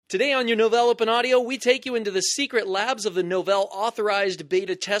Today on your Novell Open Audio, we take you into the secret labs of the Novell Authorized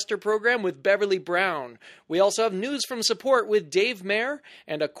Beta Tester program with Beverly Brown. We also have news from support with Dave Mair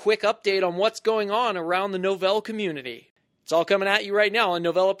and a quick update on what's going on around the Novell community. It's all coming at you right now on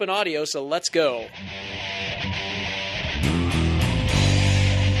Novell Open Audio, so let's go.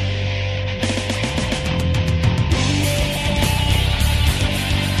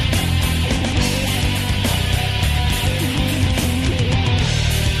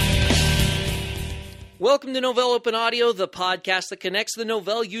 Welcome to Novell Open Audio, the podcast that connects the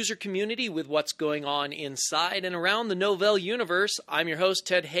Novell user community with what's going on inside and around the Novell universe. I'm your host,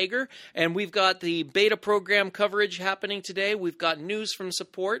 Ted Hager, and we've got the beta program coverage happening today. We've got news from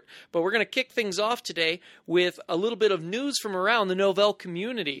support, but we're going to kick things off today with a little bit of news from around the Novell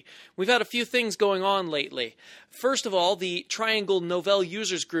community. We've had a few things going on lately. First of all, the Triangle Novell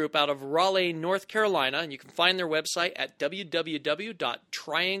Users Group out of Raleigh, North Carolina, and you can find their website at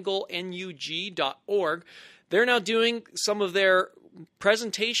www.trianglenug.org. They're now doing some of their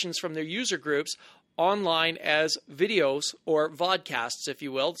presentations from their user groups online as videos or vodcasts, if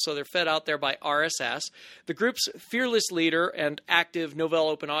you will. So they're fed out there by RSS. The group's fearless leader and active Novell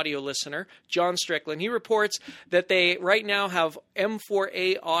Open Audio listener, John Strickland, he reports that they right now have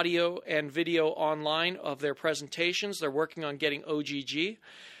M4A audio and video online of their presentations. They're working on getting OGG.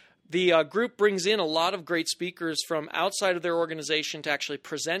 The group brings in a lot of great speakers from outside of their organization to actually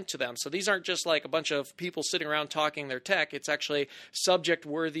present to them. So these aren't just like a bunch of people sitting around talking their tech. It's actually subject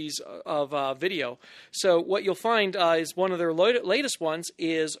worthies of video. So what you'll find is one of their latest ones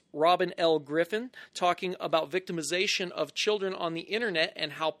is Robin L. Griffin talking about victimization of children on the internet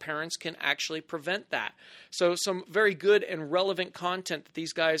and how parents can actually prevent that. So some very good and relevant content that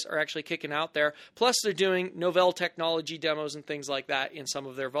these guys are actually kicking out there. Plus they're doing Novell technology demos and things like that in some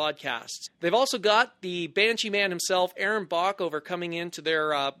of their vodcasts. They've also got the Banshee man himself, Aaron Bockover, coming into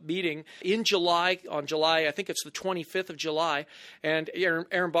their meeting in July, I think it's the 25th of July, and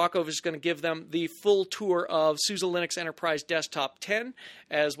Aaron Bockover is going to give them the full tour of SUSE Linux Enterprise Desktop 10,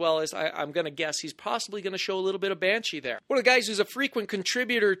 as well as I'm going to guess he's possibly going to show a little bit of Banshee there. One of the guys who's a frequent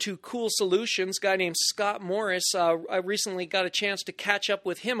contributor to Cool Solutions, a guy named Scott Morris, I recently got a chance to catch up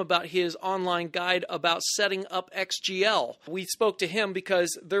with him about his online guide about setting up XGL. We spoke to him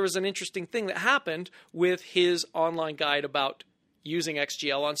because there was an interesting thing that happened with his online guide about using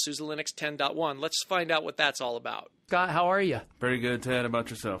XGL on SUSE Linux 10.1. Let's find out what that's all about. Scott, how are you? Pretty good, Ted. How about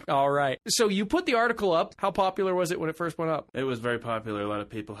yourself? All right. So you put the article up. How popular was it when it first went up? It was very popular. A lot of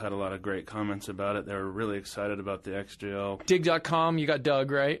people had a lot of great comments about it. They were really excited about the XGL. Dig.com, you got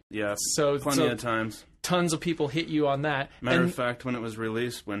Doug, right? Yeah, plenty of times. Tons of people hit you on that. Matter of fact, when it was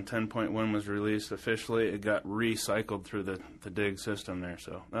released, when 10.1 was released officially, it got recycled through the Dig system there,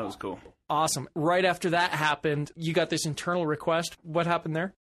 so that was cool. Awesome. Right after that happened, you got this internal request. What happened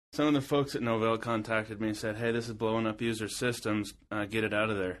there? Some of the folks at Novell contacted me and said, hey, this is blowing up user systems, get it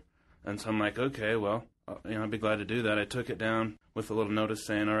out of there. And so I'm like, okay, well, I'd be glad to do that. I took it down with a little notice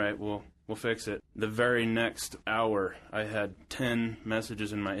saying, all right, we'll fix it. The very next hour, I had 10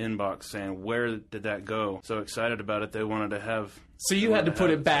 messages in my inbox saying, where did that go? So excited about it, they wanted to have... So you had to put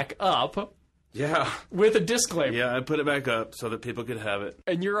it back up. Yeah. With a disclaimer. Yeah, I put it back up so that people could have it.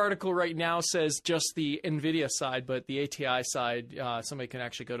 And your article right now says just the NVIDIA side, but the ATI side, somebody can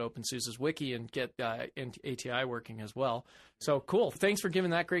actually go to OpenSUSE's wiki and get ATI working as well. So cool. Thanks for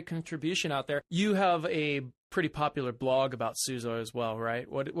giving that great contribution out there. You have a pretty popular blog about SUSE as well, right?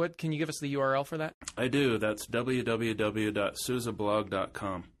 What can you give us the URL for that? I do. That's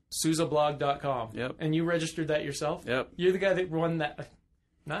www.suseblog.com. Suseblog.com. Yep. And you registered that yourself? Yep. You're the guy that run that...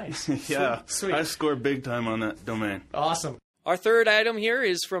 Nice. Yeah, Sweet. I score big time on that domain. Awesome. Our third item here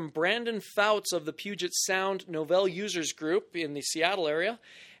is from Brandon Fouts of the Puget Sound Novell Users Group in the Seattle area.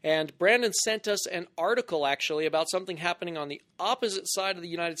 And Brandon sent us an article, actually, about something happening on the opposite side of the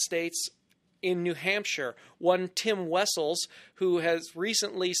United States in New Hampshire. One Tim Wessels, who has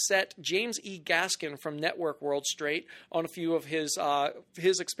recently set James E. Gaskin from Network World straight on a few of his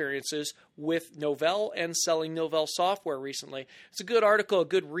experiences with Novell and selling Novell software recently. It's a good article, a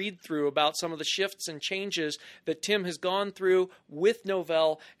good read-through about some of the shifts and changes that Tim has gone through with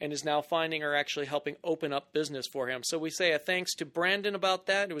Novell and is now finding are actually helping open up business for him. So we say a thanks to Brandon about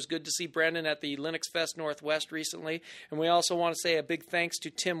that. It was good to see Brandon at the Linux Fest Northwest recently. And we also want to say a big thanks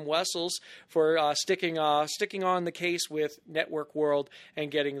to Tim Wessels for sticking on the case with Network World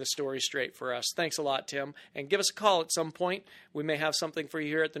and getting the story straight for us. Thanks a lot, Tim. And give us a call at some point. We may have something for you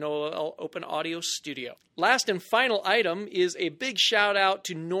here at the Novell Open Audio Studio. Last and final item is a big shout out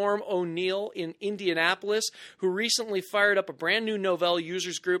to Norm O'Neill in Indianapolis, who recently fired up a brand new Novell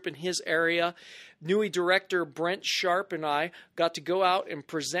users group in his area. NUI director Brent Sharp and I got to go out and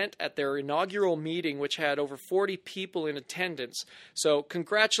present at their inaugural meeting, which had over 40 people in attendance. So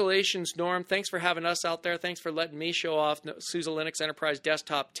congratulations, Norm. Thanks for having us out there. Thanks for letting me show off SUSE Linux Enterprise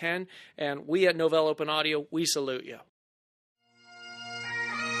Desktop 10. And we at Novell Open Audio, we salute you.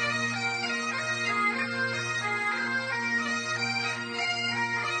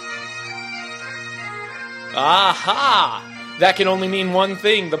 Aha! That can only mean one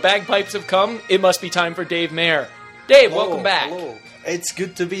thing. The bagpipes have come. It must be time for Dave Mair. Dave, welcome back. Hello. It's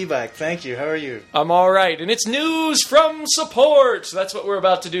good to be back. Thank you. How are you? I'm all right. And it's news from support. That's what we're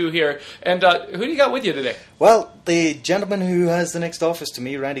about to do here. And who do you got with you today? Well, the gentleman who has the next office to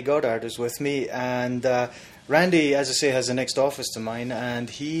me, Randy Goddard, is with me. And Randy, as I say, has the next office to mine. And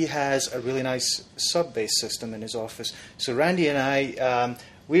he has a really nice sub-bass system in his office. So Randy and I,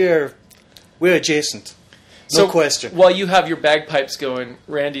 we're adjacent. No question. While you have your bagpipes going,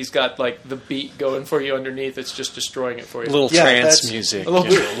 Randy's got like the beat going for you underneath. It's just destroying it for you. A little trance music, a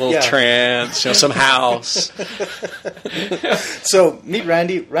little trance, some house. So meet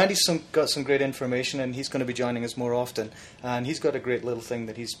Randy. Randy's got some great information, and he's going to be joining us more often. And he's got a great little thing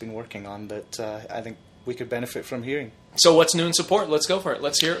that he's been working on that I think we could benefit from hearing. So what's new in support? Let's go for it.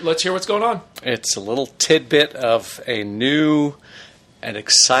 Let's hear what's going on. It's a little tidbit of a new and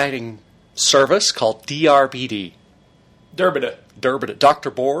exciting service called DRBD. Durbida.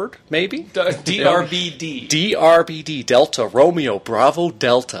 Dr. Board, maybe? DRBD. DRBD, Delta, Romeo, Bravo,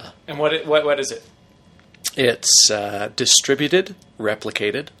 Delta. And what is it? It's distributed,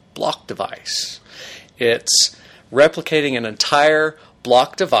 replicated block device. It's replicating an entire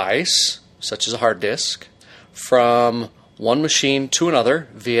block device, such as a hard disk, from one machine to another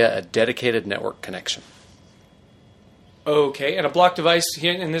via a dedicated network connection. Okay, and a block device,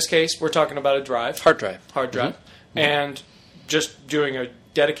 here in this case, we're talking about a drive. Hard drive. Mm-hmm. And just doing a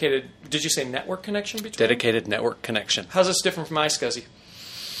dedicated, did you say network connection between Dedicated network connection. How's this different from iSCSI?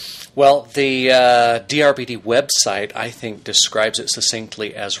 Well, the DRBD website, I think, describes it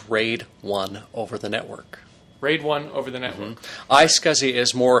succinctly as RAID 1 over the network. RAID 1 over the network. Mm-hmm. iSCSI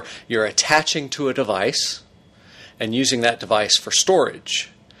is more you're attaching to a device and using that device for storage.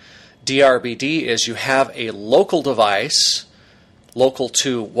 DRBD is you have a local device, local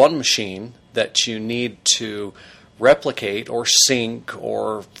to one machine, that you need to replicate or sync,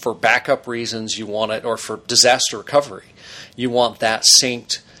 or for backup reasons you want it, or for disaster recovery. You want that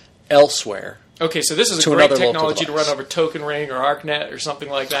synced elsewhere. Okay, so this is a great technology to run over Token Ring or ArcNet or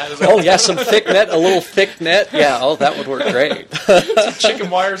something like that. Oh, yeah, some thick net, a little thick net. Yeah, that would work great. Some chicken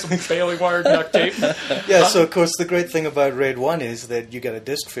wire, some Bailey wire duct tape. Yeah, so of course the great thing about RAID 1 is that you get a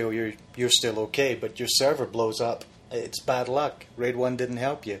disk failure, you're still okay, but your server blows up. It's bad luck. RAID 1 didn't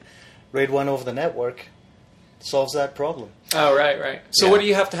help you. RAID 1 over the network solves that problem. Oh, right. So what do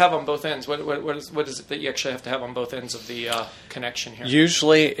you have to have on both ends? What is it that you actually have to have on both ends of the connection here?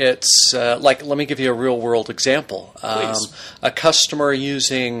 Usually it's, let me give you a real-world example. Please. A customer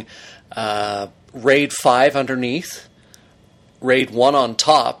using RAID 5 underneath, RAID 1 on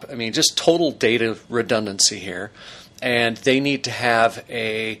top, just total data redundancy here, and they need to have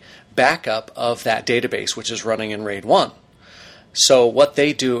a backup of that database, which is running in RAID 1. So what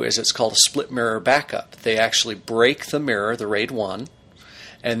they do is it's called a split mirror backup. They actually break the mirror, the RAID 1,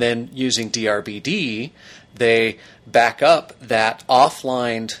 and then using DRBD, they back up that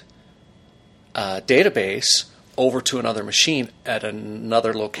offline database over to another machine at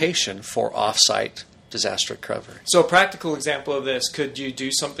another location for off-site disaster recovery. So a practical example of this, could you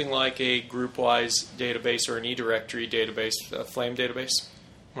do something like a group-wise database or an eDirectory database, a Flame database?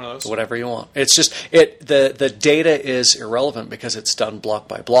 One of those? Whatever you want. It's just the data is irrelevant because it's done block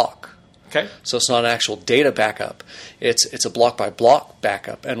by block. Okay. So it's not an actual data backup. It's a block by block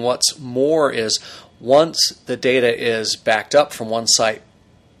backup. And what's more is once the data is backed up from one site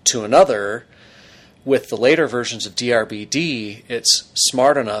to another, with the later versions of DRBD, it's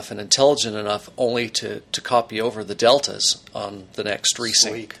smart enough and intelligent enough only to copy over the deltas on the next resync.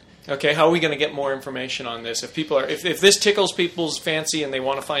 Sweet. Okay, how are we going to get more information on this? If this tickles people's fancy and they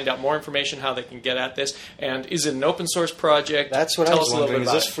want to find out more information, how they can get at this, and is it an open source project? That's what I was wondering.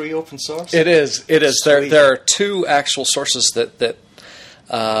 Is this free open source? It is. It is. There are two actual sources that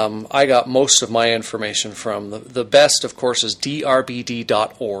I got most of my information from. The best, of course, is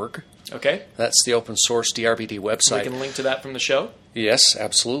drbd.org. Okay. That's the open source DRBD website. We can link to that from the show? Yes,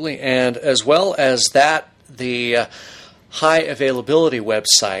 absolutely. And as well as that, the high availability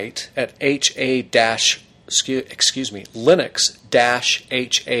website at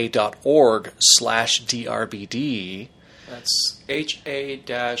linux-ha.org/DRBD. That's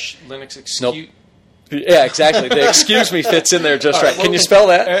HA-Linux. Nope. Yeah, exactly. The excuse me fits in there just right. Can you spell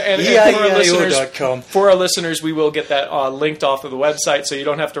that? And for our listeners, we will get that linked off of the website, so you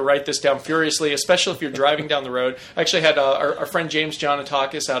don't have to write this down furiously, especially if you're driving down the road. I actually had our friend James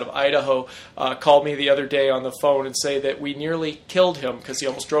Jonatakis out of Idaho called me the other day on the phone and say that we nearly killed him because he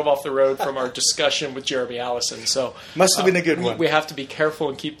almost drove off the road from our discussion with Jeremy Allison. So must have been a good one. We have to be careful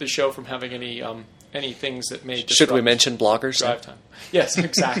and keep the show from having any things that may disrupt. Should we mention bloggers? Drive time. Yes,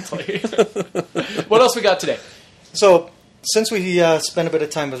 exactly. What else we got today? So, since we spent a bit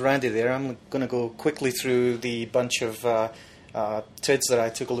of time with Randy there, I'm going to go quickly through the bunch of TIDs that I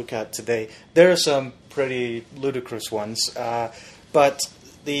took a look at today. There are some pretty ludicrous ones, but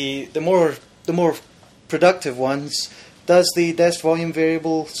the more productive ones. Does the desk volume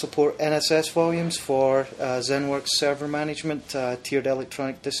variable support NSS volumes for ZenWorks server management, tiered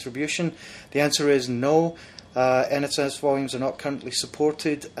electronic distribution? The answer is no. NSS volumes are not currently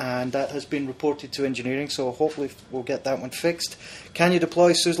supported, and that has been reported to engineering, so hopefully we'll get that one fixed. Can you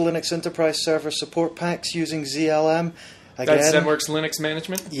deploy SUSE Linux Enterprise Server support packs using ZLM? Again, that's ZenWorks Linux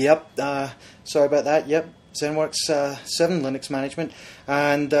Management? Yep. Sorry about that. Yep. ZenWorks 7 Linux Management,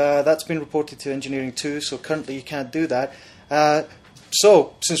 and that's been reported to engineering too, so currently you can't do that.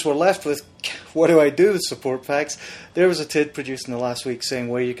 So, since we're left with what do I do with support packs, there was a TID produced in the last week saying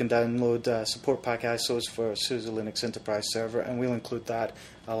where you can download support pack ISOs for SUSE Linux Enterprise Server, and we'll include that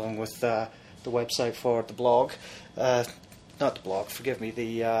along with the website for the blog. Not the blog, forgive me,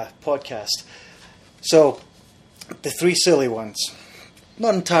 the podcast. So, the three silly ones.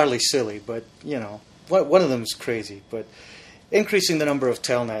 Not entirely silly, but, you know, one of them is crazy, but increasing the number of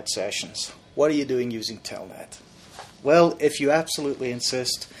telnet sessions. What are you doing using telnet? Well, if you absolutely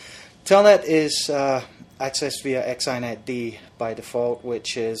insist, telnet is accessed via XINetD by default,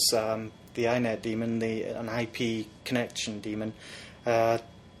 which is the INET daemon, an IP connection daemon.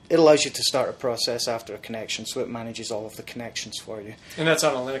 It allows you to start a process after a connection, so it manages all of the connections for you. And that's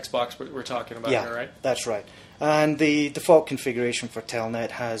on a Linux box we're talking about here, right? That's right. And the default configuration for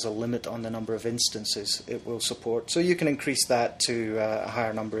Telnet has a limit on the number of instances it will support. So you can increase that to a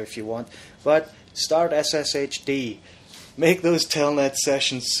higher number if you want. But start SSHD. Make those Telnet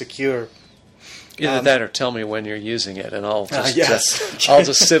sessions secure. Either that or tell me when you're using it, and I'll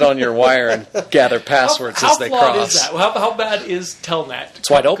just sit on your wire and gather passwords as they cross. How flawed is that? How bad is Telnet?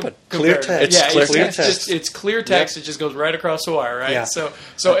 It's wide open. Clear text. It's clear text. It's clear text. Yep. It just goes right across the wire, right? Yeah. So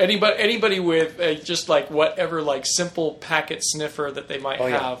anybody with just like whatever like simple packet sniffer that they might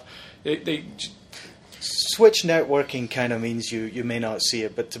have, they switch networking kind of means you may not see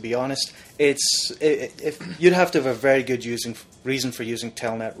it, but to be honest, if you'd have to have a very good reason for using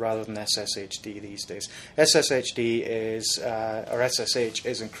Telnet rather than SSHD these days. SSHD is or SSH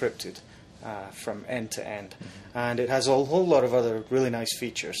is encrypted from end to end, and it has a whole lot of other really nice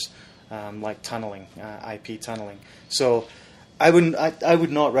features like tunneling, IP tunneling. So I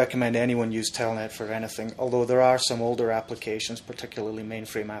would not recommend anyone use Telnet for anything, although there are some older applications, particularly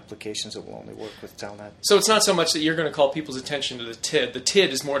mainframe applications, that will only work with Telnet. So it's not so much that you're going to call people's attention to the TID. The TID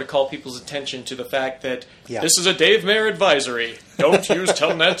is more to call people's attention to the fact that this is a Dave Mair advisory. Don't use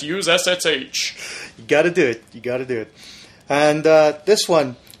Telnet, use SSH. You got to do it. And this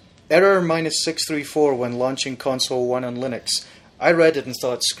one, error -634 when launching Console 1 on Linux. I read it and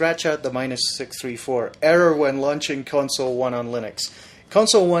thought, scratch out the -634. Error when launching Console 1 on Linux.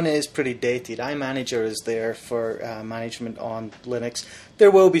 Console 1 is pretty dated. iManager is there for management on Linux.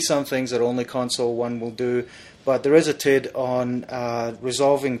 There will be some things that only Console 1 will do, but there is a TID on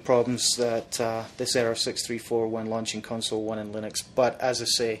resolving problems that this error 634 when launching Console 1 in Linux. But as I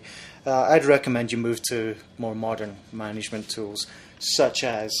say, I'd recommend you move to more modern management tools, such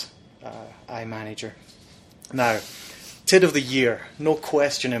as iManager. Now, TID of the year, no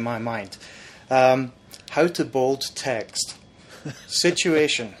question in my mind. How to bold text.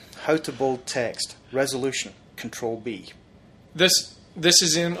 Situation, how to bold text. Resolution, Control B. This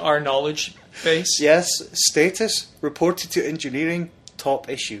is in our knowledge base? Yes. Status, reported to engineering, top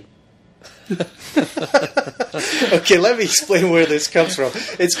issue. Okay, let me explain where this comes from.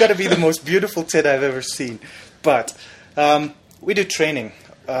 It's got to be the most beautiful TID I've ever seen. But we do training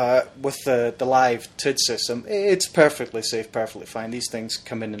with the live TID system. It's perfectly safe, perfectly fine. These things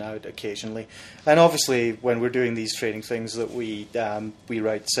come in and out occasionally, and obviously, when we're doing these training things, that we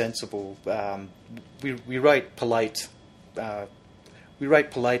write sensible. We write polite. We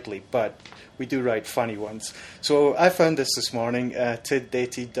write politely, but we do write funny ones. So I found this morning, TID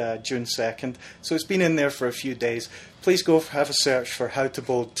dated June 2nd. So it's been in there for a few days. please go have a search for how to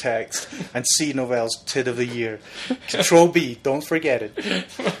bold text and see Novell's TID of the year. Control B, don't forget it.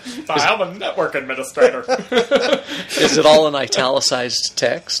 I'm a network administrator. Is it all in italicized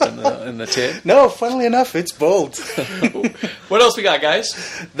text in the TID? No, funnily enough, it's bold. What else we got,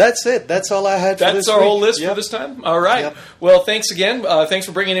 guys? That's it. That's all I had for this That's our week. whole list Yep. for this time? All right. Yep. Well, thanks again. Thanks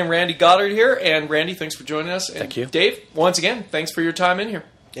for bringing in Randy Goddard here. And Randy, thanks for joining us. And Thank you. Dave, once again, thanks for your time in here.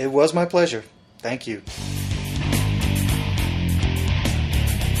 It was my pleasure. Thank you.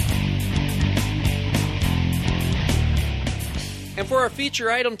 And for our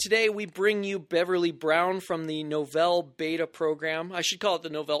feature item today, we bring you Beverly Brown from the Novell Beta program. I should call it the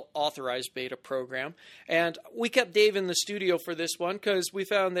Novell Authorized Beta program. And we kept Dave in the studio for this one because we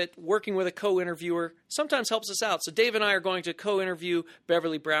found that working with a co-interviewer sometimes helps us out. So Dave and I are going to co-interview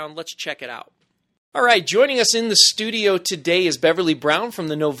Beverly Brown. Let's check it out. All right, joining us in the studio today is Beverly Brown from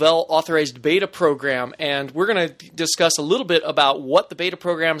the Novell Authorized Beta program, and we're going to discuss a little bit about what the beta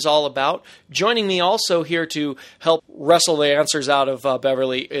program is all about. Joining me also here to help wrestle the answers out of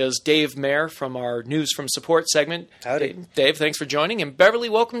Beverly is Dave Mair from our News from Support segment. Howdy. Dave, thanks for joining, and Beverly,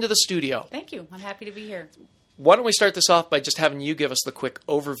 welcome to the studio. Thank you. I'm happy to be here. Why don't we start this off by just having you give us the quick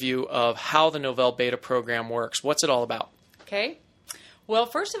overview of how the Novell Beta program works. What's it all about? Okay. Well,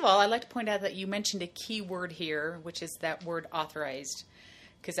 first of all, I'd like to point out that you mentioned a key word here, which is that word authorized.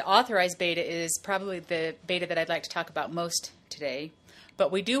 Because the authorized beta is probably the beta that I'd like to talk about most today. But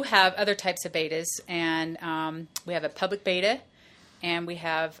we do have other types of betas, and we have a public beta, and we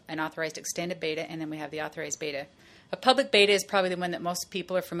have an authorized extended beta, and then we have the authorized beta. A public beta is probably the one that most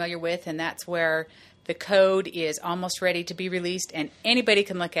people are familiar with, and that's where the code is almost ready to be released, and anybody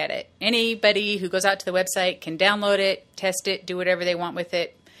can look at it. Anybody who goes out to the website can download it, test it, do whatever they want with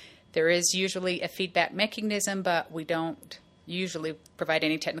it. There is usually a feedback mechanism, but we don't usually provide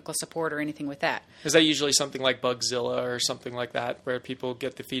any technical support or anything with that. Is that usually something like Bugzilla or something like that, where people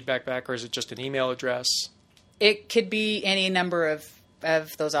get the feedback back, or is it just an email address? It could be any number of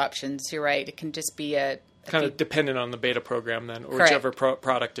those options. You're right. It can just be a Kind of dependent on the beta program then, or Correct. whichever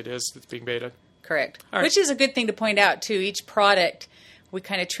product it is that's being beta. Correct. All right. Which is a good thing to point out, too. Each product we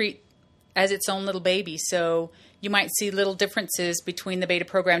kind of treat as its own little baby. So you might see little differences between the beta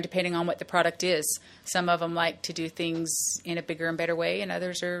program depending on what the product is. Some of them like to do things in a bigger and better way, and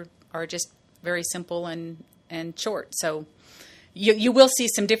others are just very simple and short. So you will see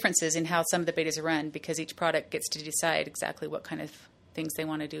some differences in how some of the betas are run because each product gets to decide exactly what kind of things they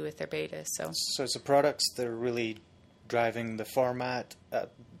want to do with their beta. So it's the products that are really driving the format,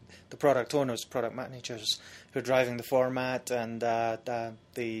 the product owners, product managers who are driving the format and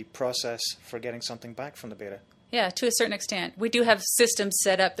the process for getting something back from the beta. yeah, to a certain extent. We do have systems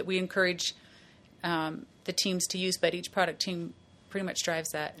set up that we encourage the teams to use, but each product team pretty much drives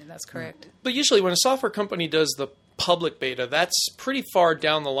that, and that's correct. But usually when a software company does the public beta, that's pretty far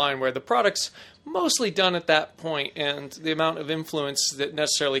down the line where the product's mostly done at that point, and the amount of influence that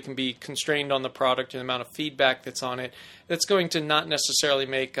necessarily can be constrained on the product and the amount of feedback that's on it, that's going to not necessarily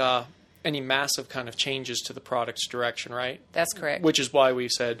make any massive kind of changes to the product's direction, right? That's correct. Which is why we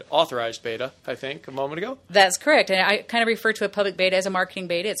said authorized beta, I think, a moment ago. That's correct. And I kind of refer to a public beta as a marketing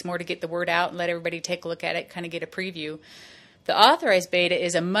beta. It's more to get the word out and let everybody take a look at it, kind of get a preview. The authorized beta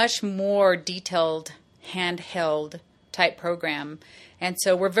is a much more detailed, handheld type program. And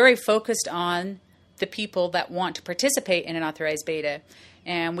so we're very focused on the people that want to participate in an authorized beta.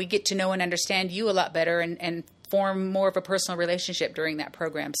 And we get to know and understand you a lot better and form more of a personal relationship during that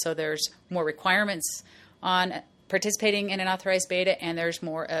program. So there's more requirements on participating in an authorized beta, and there's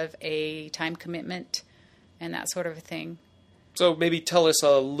more of a time commitment and that sort of a thing. So maybe tell us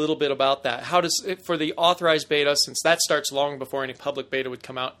a little bit about that. How does it, for the authorized beta, since that starts long before any public beta would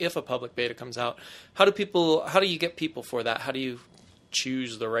come out, if a public beta comes out, how do you get people for that? How do you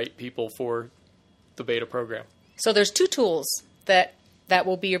choose the right people for the beta program? So there's two tools that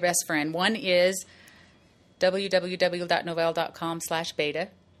will be your best friend. One is www.novell.com/beta.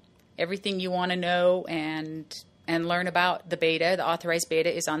 Everything you want to know and learn about the beta, the authorized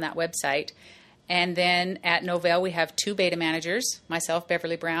beta, is on that website. And then at Novell, we have two beta managers, myself,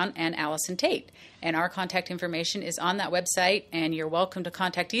 Beverly Brown, and Allison Tate. And our contact information is on that website, and you're welcome to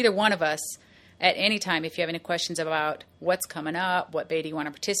contact either one of us at any time if you have any questions about what's coming up, what beta you want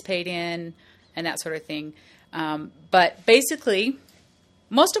to participate in, and that sort of thing. But basically,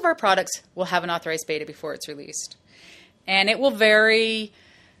 most of our products will have an authorized beta before it's released. And it will vary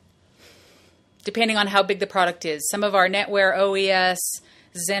depending on how big the product is. Some of our NetWare, OES,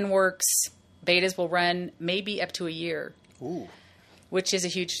 ZenWorks betas will run maybe up to a year. Ooh. Which is a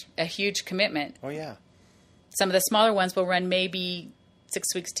huge commitment. Oh, yeah. Some of the smaller ones will run maybe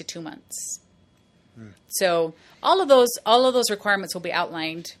 6 weeks to 2 months. So all of those requirements will be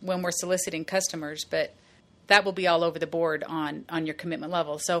outlined when we're soliciting customers, but that will be all over the board on your commitment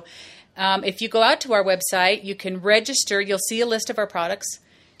level. So if you go out to our website, you can register. You'll see a list of our products.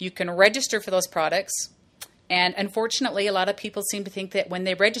 You can register for those products. And unfortunately, a lot of people seem to think that when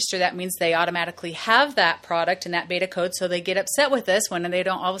they register, that means they automatically have that product and that beta code, so they get upset with us when they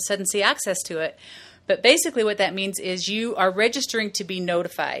don't all of a sudden see access to it. But basically what that means is you are registering to be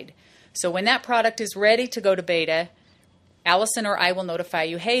notified. So when that product is ready to go to beta, Allison or I will notify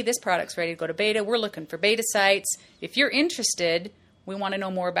you, hey, this product's ready to go to beta. We're looking for beta sites. If you're interested, we want to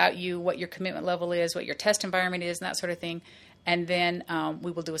know more about you, what your commitment level is, what your test environment is, and that sort of thing. And then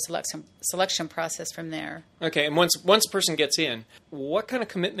we will do a selection process from there. Okay, and once a person gets in, what kind of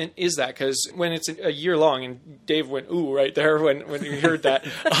commitment is that? Because when it's a year long, and Dave went, ooh, right there when you heard that,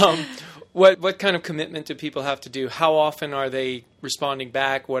 what kind of commitment do people have to do? How often are they responding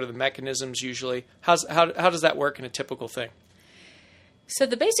back? What are the mechanisms usually? How does that work in a typical thing? So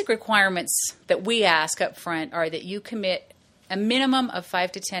the basic requirements that we ask up front are that you commit a minimum of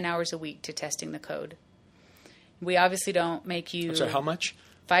 5 to 10 hours a week to testing the code. We obviously don't make you... I'm sorry, how much?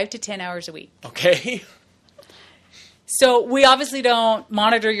 5 to 10 hours a week. Okay. So we obviously don't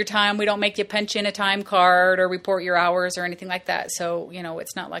monitor your time. We don't make you punch in a time card or report your hours or anything like that. So,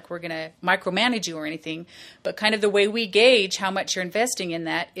 it's not like we're going to micromanage you or anything. But kind of the way we gauge how much you're investing in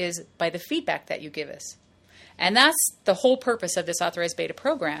that is by the feedback that you give us. And that's the whole purpose of this Authorized Beta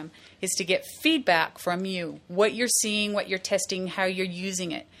program, is to get feedback from you, what you're seeing, what you're testing, how you're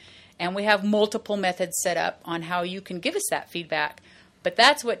using it. And we have multiple methods set up on how you can give us that feedback. But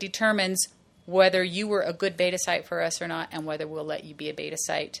that's what determines whether you were a good beta site for us or not, and whether we'll let you be a beta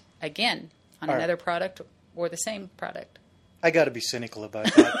site again on another product or the same product. I got to be cynical about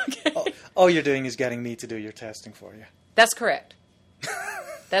that. Okay. All you're doing is getting me to do your testing for you. That's correct.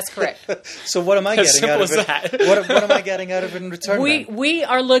 That's correct. So what am I getting out of it? What am I getting out of it in return? We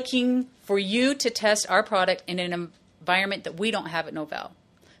are looking for you to test our product in an environment that we don't have at Novell.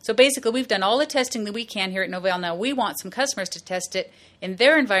 So basically, we've done all the testing that we can here at Novell. Now we want some customers to test it in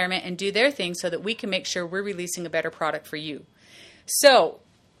their environment and do their thing so that we can make sure we're releasing a better product for you. So,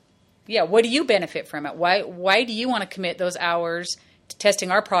 what do you benefit from it? Why do you want to commit those hours to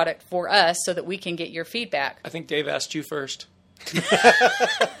testing our product for us so that we can get your feedback? I think Dave asked you first.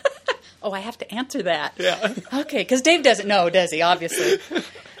 Oh, I have to answer that. Yeah. Okay, because Dave doesn't know, does he? Obviously.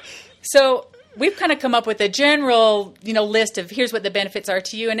 So we've kind of come up with a general, list of here's what the benefits are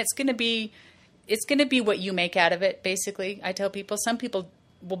to you, and it's going to be what you make out of it. Basically, I tell people some people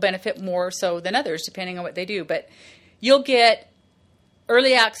will benefit more so than others depending on what they do, but you'll get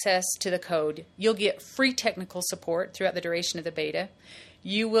early access to the code. You'll get free technical support throughout the duration of the beta.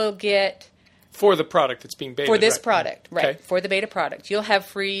 You will get for the product that's being beta. For this product, right? Okay. For the beta product, you'll have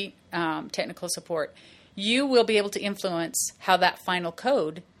free technical support. You will be able to influence how that final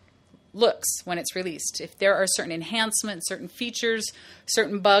code looks when it's released. If there are certain enhancements, certain features,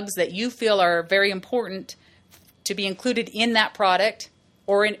 certain bugs that you feel are very important to be included in that product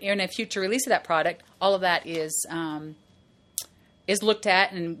or in a future release of that product, all of that is looked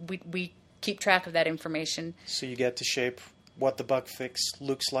at, and we keep track of that information. So you get to shape what the bug fix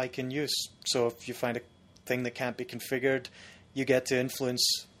looks like in use. So if you find a thing that can't be configured, you get to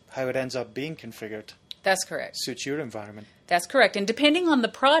influence how it ends up being configured. That's correct. Suits your environment. That's correct. And depending on the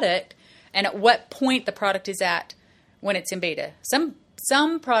product and at what point the product is at when it's in beta.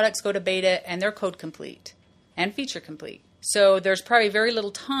 Some products go to beta and they're code complete and feature complete. So there's probably very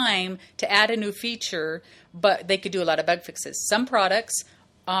little time to add a new feature, but they could do a lot of bug fixes. Some products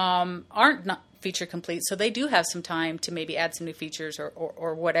aren't not feature complete, so they do have some time to maybe add some new features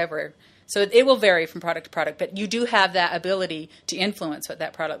or whatever. So it will vary from product to product, but you do have that ability to influence what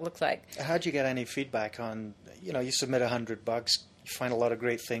that product looks like. How do you get any feedback on, you submit 100 bugs, you find a lot of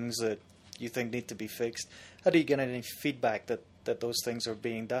great things that you think need to be fixed. How do you get any feedback that those things are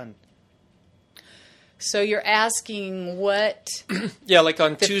being done? So you're asking what? Yeah, like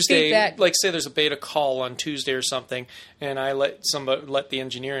on Tuesday, feedback. Like say there's a beta call on Tuesday or something, and I let the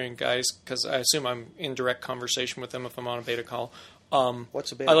engineering guys, because I assume I'm in direct conversation with them if I'm on a beta call.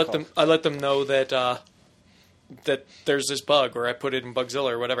 What's a beta call? I let them know that that there's this bug, or I put it in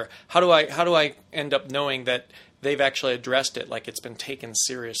Bugzilla or whatever. How do I end up knowing that they've actually addressed it, like it's been taken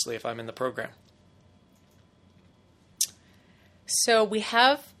seriously if I'm in the program? So we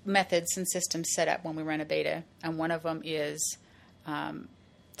have methods and systems set up when we run a beta, and one of them is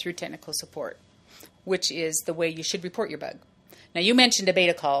through technical support, which is the way you should report your bug. Now, you mentioned a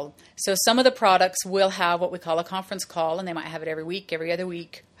beta call. So some of the products will have what we call a conference call, and they might have it every week, every other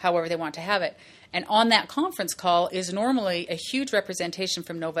week, however they want to have it. And on that conference call is normally a huge representation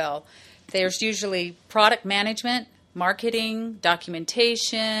from Novell There's usually product management, marketing,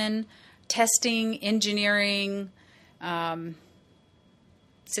 documentation, testing, engineering,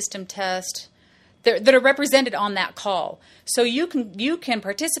 system test, that are represented on that call. So you can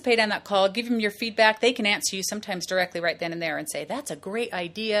participate on that call, give them your feedback. They can answer you sometimes directly right then and there and say, that's a great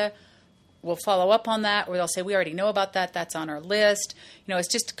idea. We'll follow up on that. Or they'll say, we already know about that. That's on our list. It's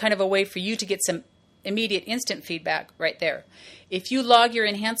just kind of a way for you to get some immediate instant feedback right there. If you log your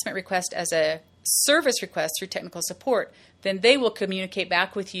enhancement request as a service request through technical support, then they will communicate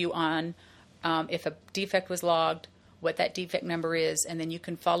back with you on if a defect was logged, what that defect number is, and then you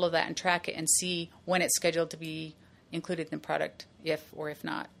can follow that and track it and see when it's scheduled to be included in the product, if or if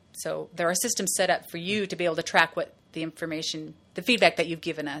not. So there are systems set up for you to be able to track what the information, the feedback that you've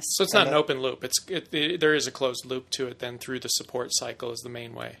given us. So it's not an open loop. There is a closed loop to it then through the support cycle is the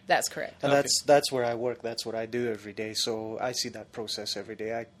main way. That's correct. And that's where I work. That's what I do every day. So I see that process every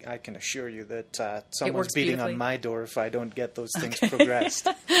day. I can assure you that someone's beating on my door if I don't get those things progressed.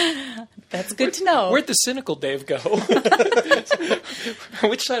 That's good to know. Where'd the cynical Dave go?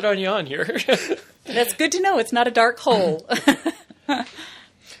 Which side are you on here? That's good to know. It's not a dark hole.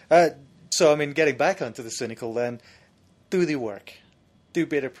 So, getting back onto the cynical then, do they work? Do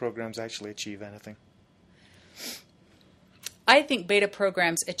beta programs actually achieve anything? I think beta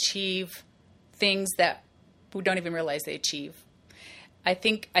programs achieve things that we don't even realize they achieve. I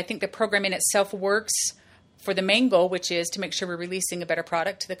think the program in itself works for the main goal, which is to make sure we're releasing a better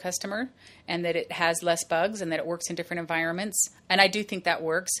product to the customer and that it has less bugs and that it works in different environments. And I do think that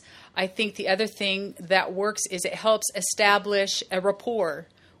works. I think the other thing that works is it helps establish a rapport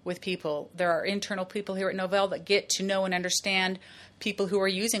with people. There are internal people here at Novell that get to know and understand people who are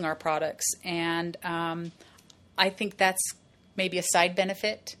using our products. And I think that's maybe a side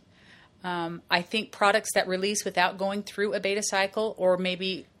benefit. I think products that release without going through a beta cycle or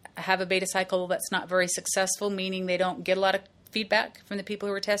maybe have a beta cycle that's not very successful, meaning they don't get a lot of feedback from the people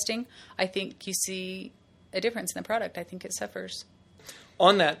who are testing, I think you see a difference in the product. I think it suffers.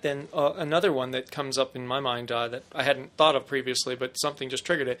 On that, then, another one that comes up in my mind that I hadn't thought of previously, but something just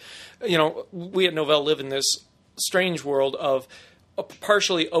triggered it. We at Novell live in this strange world of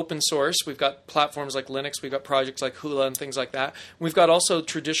partially open source. We've got platforms like Linux. We've got projects like Hula and things like that. We've got also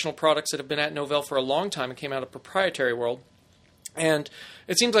traditional products that have been at Novell for a long time and came out of proprietary world. And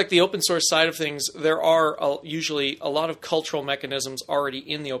it seems like the open source side of things, there are usually a lot of cultural mechanisms already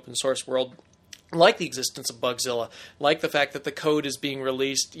in the open source world, like the existence of Bugzilla, like the fact that the code is being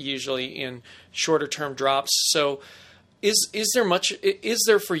released usually in shorter term drops. So is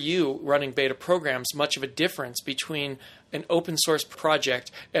there for you running beta programs much of a difference between an open source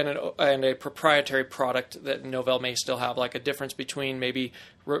project and a proprietary product that Novell may still have, like a difference between maybe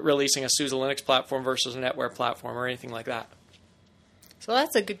releasing a SUSE Linux platform versus a NetWare platform or anything like that? So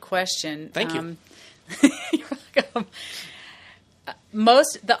that's a good question. Thank you. You're welcome.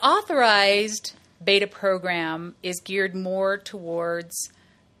 The authorized beta program is geared more towards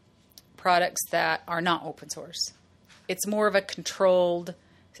products that are not open source. It's more of a controlled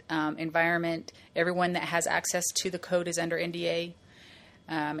environment. Everyone that has access to the code is under NDA.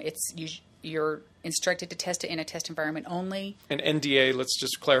 You're instructed to test it in a test environment only. An NDA, let's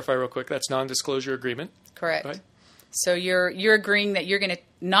just clarify real quick, that's non-disclosure agreement. Correct. Right? So you're agreeing that you're going to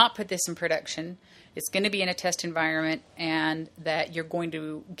not put this in production. It's going to be in a test environment, and that you're going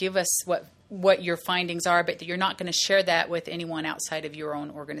to give us what your findings are, but that you're not going to share that with anyone outside of your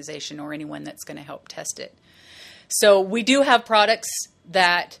own organization or anyone that's going to help test it. So we do have products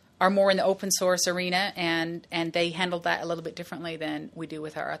that are more in the open source arena, and they handle that a little bit differently than we do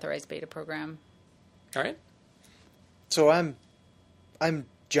with our authorized beta program. All right. So I'm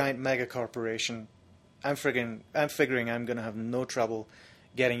giant mega corporation. I'm figuring I'm going to have no trouble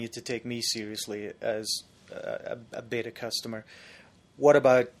getting you to take me seriously as a beta customer. What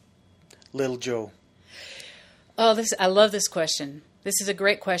about Little Joe? Oh, I love this question. This is a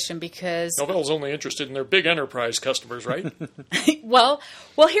great question because Novell's only interested in their big enterprise customers, right? well,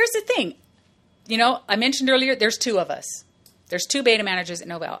 here's the thing. I mentioned earlier there's two of us. There's two beta managers at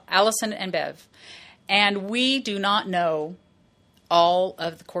Novell, Allison and Bev, and we do not know all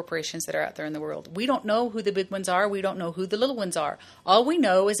of the corporations that are out there in the world. We don't know who the big ones are. We don't know who the little ones are. All we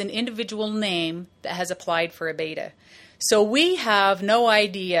know is an individual name that has applied for a beta. So we have no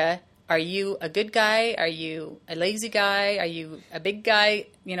idea, are you a good guy? Are you a lazy guy? Are you a big guy?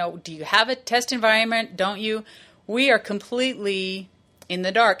 Do you have a test environment? Don't you? We are completely in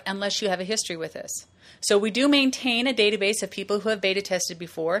the dark unless you have a history with us. So we do maintain a database of people who have beta tested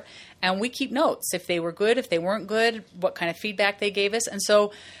before, and we keep notes if they were good, if they weren't good, what kind of feedback they gave us. And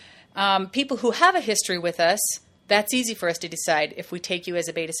so people who have a history with us, that's easy for us to decide if we take you as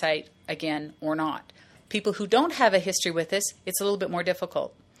a beta site again or not. People who don't have a history with us, it's a little bit more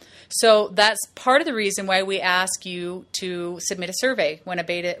difficult. So that's part of the reason why we ask you to submit a survey when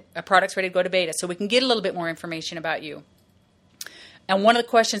a product's ready to go to beta, so we can get a little bit more information about you. And one of the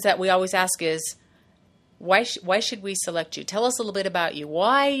questions that we always ask is, why should we select you? Tell us a little bit about you.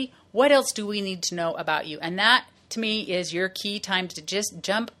 Why? What else do we need to know about you? And that, to me, is your key time to just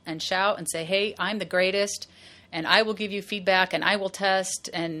jump and shout and say, hey, I'm the greatest, and I will give you feedback, and I will test,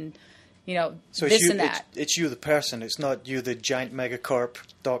 and so this and that. It's you, the person. It's not you, the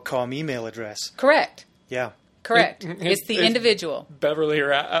giantmegacorp.com email address. Correct. Yeah. Correct. It's the individual. Beverly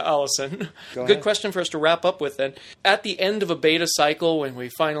or Allison. Go Good ahead. question for us to wrap up with then. At the end of a beta cycle, when we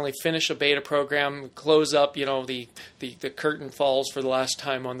finally finish a beta program, close up, the curtain falls for the last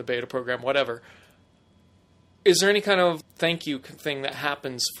time on the beta program, whatever. Is there any kind of thank you thing that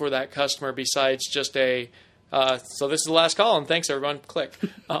happens for that customer besides just so this is the last call and thanks everyone, click.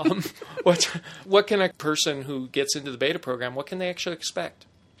 What can a person who gets into the beta program, what can they actually expect?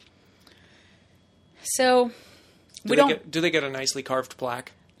 So Do they get a nicely carved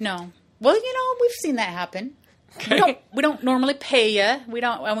plaque? No. Well, we've seen that happen. Okay. We don't normally pay you.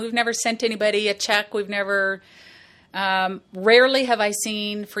 We've never sent anybody a check. We've never. Rarely have I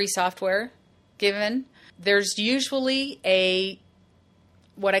seen free software given. There's usually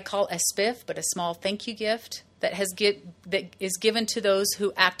what I call a spiff, but a small thank you gift that is given to those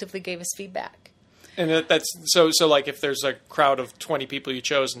who actively gave us feedback. And that's so like if there's a crowd of 20 people you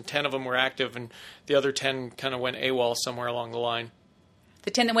chose and 10 of them were active and the other 10 kind of went AWOL somewhere along the line.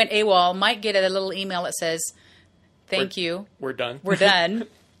 The 10 that went AWOL might get a little email that says, thank you. We're done. We're done.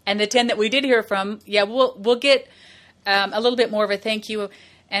 And the 10 that we did hear from, we'll get a little bit more of a thank you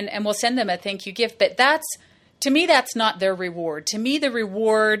and we'll send them a thank you gift. But to me, that's not their reward. To me, the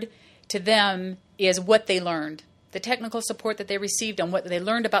reward to them is what they learned, the technical support that they received and what they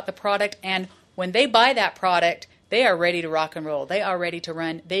learned about the product. And when they buy that product, they are ready to rock and roll. They are ready to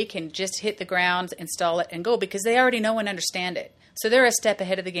run. They can just hit the ground, install it, and go because they already know and understand it. So they're a step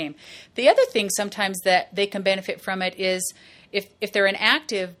ahead of the game. The other thing sometimes that they can benefit from it is if they're an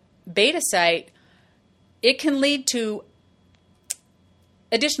active beta site, it can lead to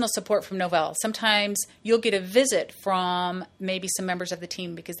additional support from Novell. Sometimes you'll get a visit from maybe some members of the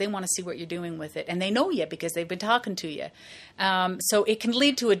team because they want to see what you're doing with it. And they know you because they've been talking to you. So it can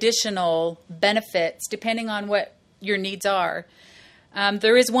lead to additional benefits depending on what your needs are.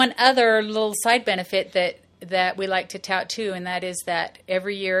 There is one other little side benefit that we like to tout too, and that is that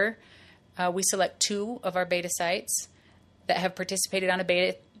every year we select 2 of our beta sites that have participated on a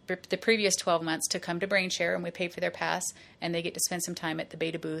beta the previous 12 months to come to BrainShare, and we pay for their pass, and they get to spend some time at the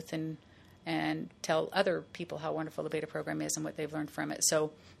beta booth and tell other people how wonderful the beta program is and what they've learned from it.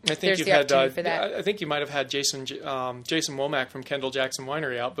 So I think there's you've the had, opportunity for that. I think you might have had Jason Womack from Kendall Jackson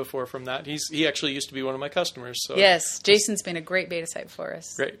Winery out before from that. He actually used to be one of my customers. So. Yes, Jason's been a great beta site for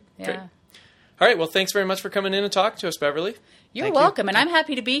us. Great. Yeah. Great. All right. Well, thanks very much for coming in and talking to us, Beverly. You're welcome, and I'm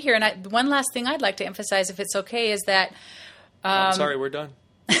happy to be here. And one last thing I'd like to emphasize, if it's okay, is that... I'm sorry, we're done.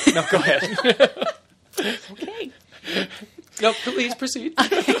 No, go ahead. Okay. No, please proceed.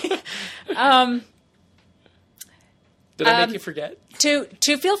 Okay. Did I make you forget? To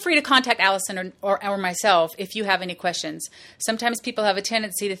feel free to contact Allison or myself if you have any questions. Sometimes people have a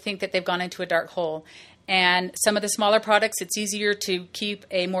tendency to think that they've gone into a dark hole. And some of the smaller products, it's easier to keep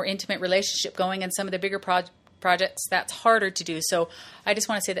a more intimate relationship going. And some of the bigger projects, that's harder to do. So I just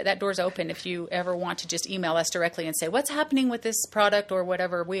want to say that door's open if you ever want to just email us directly and say, what's happening with this product or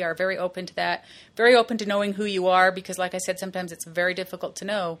whatever. We are very open to that, very open to knowing who you are because, like I said, sometimes it's very difficult to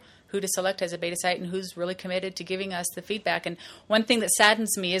know who to select as a beta site and who's really committed to giving us the feedback. And one thing that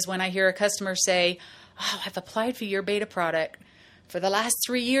saddens me is when I hear a customer say, oh, I've applied for your beta product for the last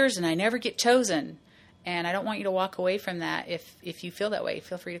 3 years and I never get chosen. And I don't want you to walk away from that. If you feel that way,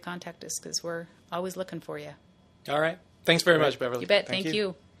 feel free to contact us because we're always looking for you. All right. Thanks very much, Beverly. You bet. Thank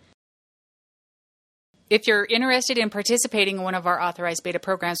you. If you're interested in participating in one of our authorized beta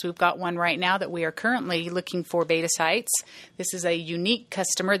programs, we've got one right now that we are currently looking for beta sites. This is a unique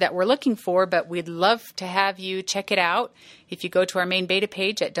customer that we're looking for, but we'd love to have you check it out. If you go to our main beta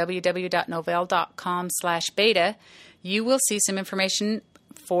page at www.novell.com/beta, you will see some information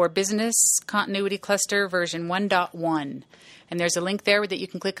for Business Continuity Cluster version 1.1. And there's a link there that you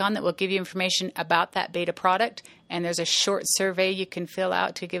can click on that will give you information about that beta product. And there's a short survey you can fill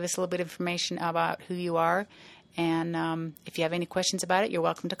out to give us a little bit of information about who you are. And if you have any questions about it, you're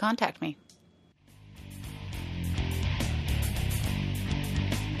welcome to contact me.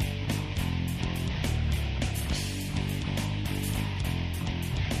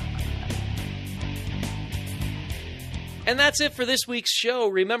 And that's it for this week's show.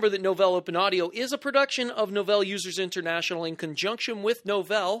 Remember that Novell Open Audio is a production of Novell Users International in conjunction with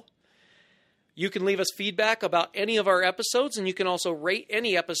Novell. You can leave us feedback about any of our episodes, and you can also rate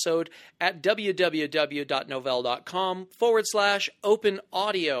any episode at www.novell.com/open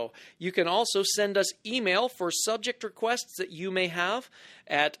audio. You can also send us email for subject requests that you may have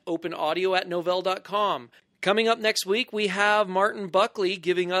at openaudio@novell.com. Coming up next week, we have Martin Buckley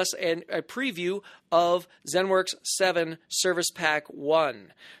giving us a preview of ZenWorks 7 Service Pack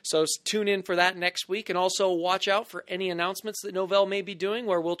 1. So tune in for that next week, and also watch out for any announcements that Novell may be doing,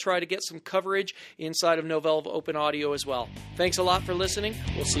 where we'll try to get some coverage inside of Novell Open Audio as well. Thanks a lot for listening.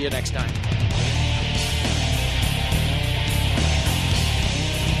 We'll see you next time.